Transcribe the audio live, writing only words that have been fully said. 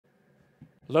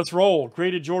Let's roll.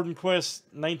 Graded Jordan Quest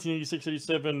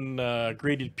 1986-87,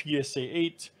 graded PSA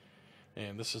 8.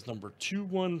 And this is number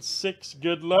 216.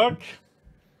 Good luck.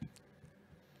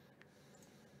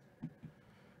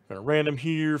 Got a random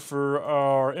here for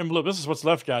our envelope. This is what's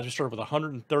left, guys. We started with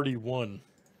 131.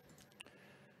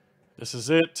 This is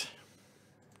it.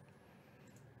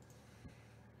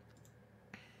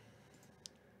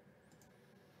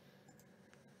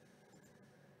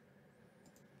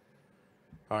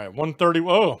 All right, 130.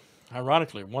 Oh,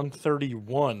 ironically,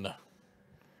 131.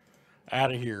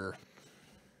 Out of here.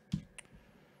 All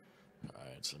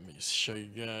right, so let me show you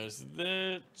guys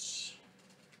that.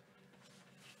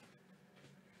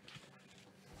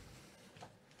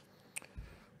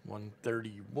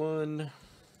 131. All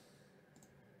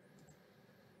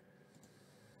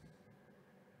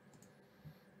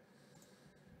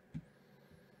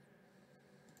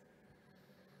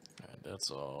right, that's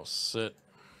all set.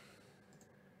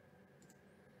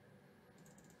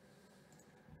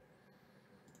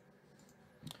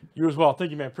 You as well.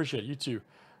 Thank you, man. Appreciate it. You too.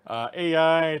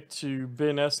 AI to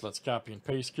Ben S. Let's copy and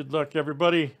paste. Good luck,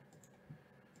 everybody.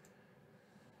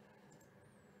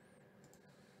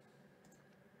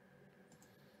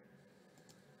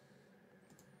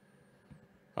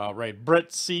 All right.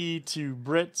 Brett C to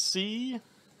Brett C.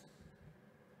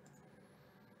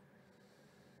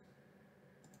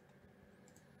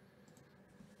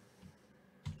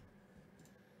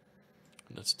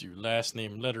 Let's do last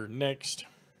name letter next.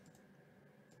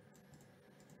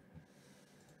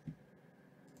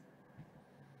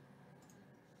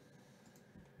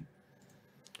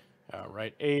 All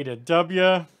right, A to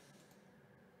W.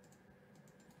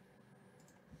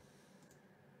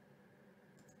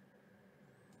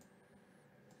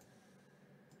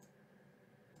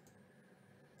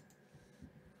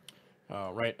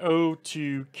 All right, O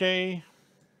to K.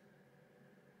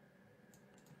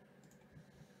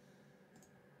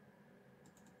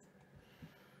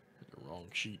 The wrong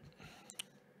sheet.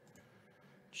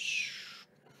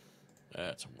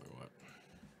 That's what we want.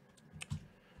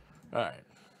 All right.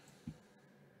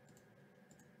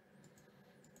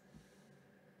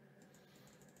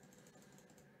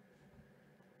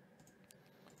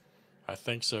 I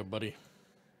think so, buddy.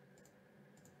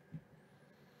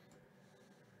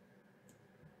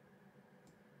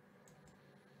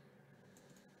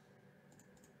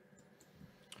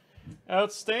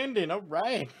 Outstanding. All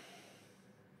right.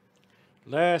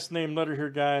 Last name letter here,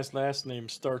 guys. Last name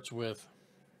starts with.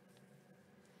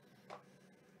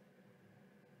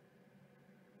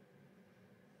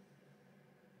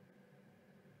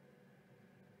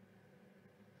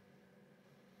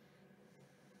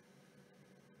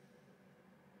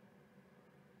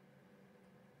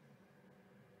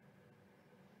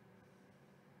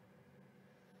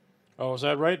 Oh, is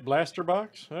that right? Blaster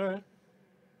box? All right.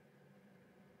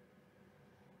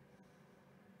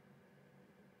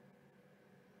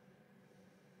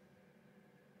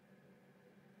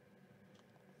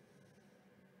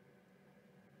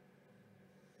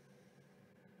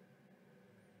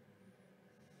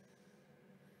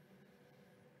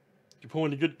 You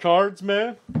pulling any good cards,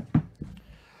 man? All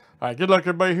right, good luck,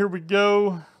 everybody. Here we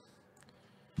go.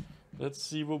 Let's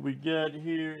see what we got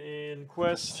here in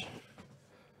Quest.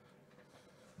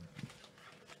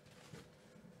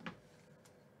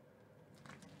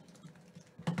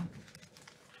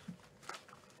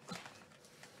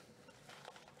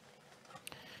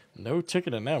 No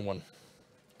ticket in that one.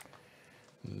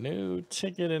 No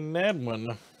ticket in that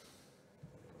one.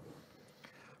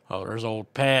 Oh, there's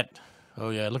old Pat. Oh,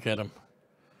 yeah, look at him.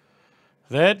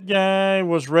 That guy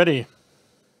was ready.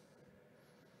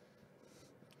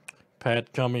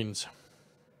 Pat Cummings.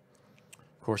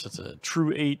 Of course, it's a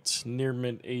true 8, near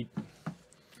mint 8.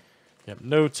 Yep,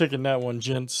 no ticket in that one,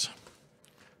 gents.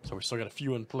 So we still got a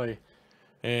few in play.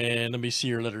 And let me see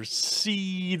your letters.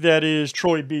 C, that is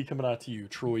Troy B coming out to you.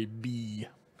 Troy B.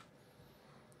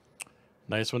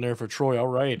 Nice one there for Troy. All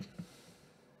right.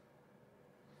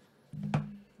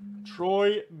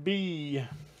 Troy B.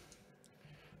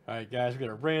 All right, guys, we got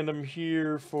a random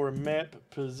here for map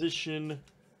position.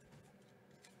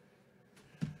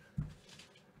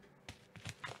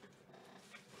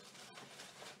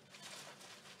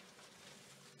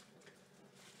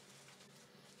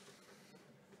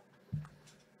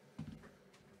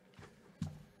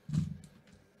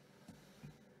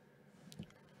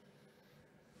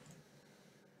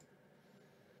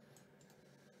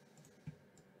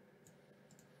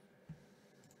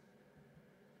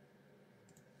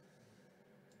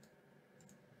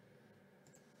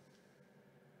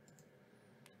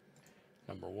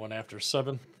 Number 1 after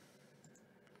 7.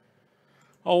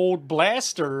 Old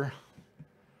Blaster.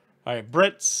 All right,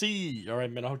 Brett C. All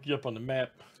right, man, I'll hook you up on the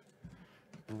map.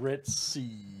 Brett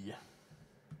C.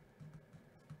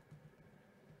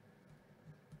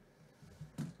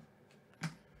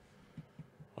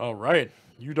 All right,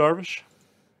 you Darvish.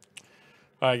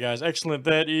 All right, guys, excellent.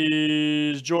 That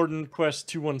is Jordan Quest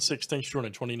 216. Thanks for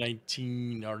joining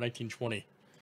 2019 or 1920.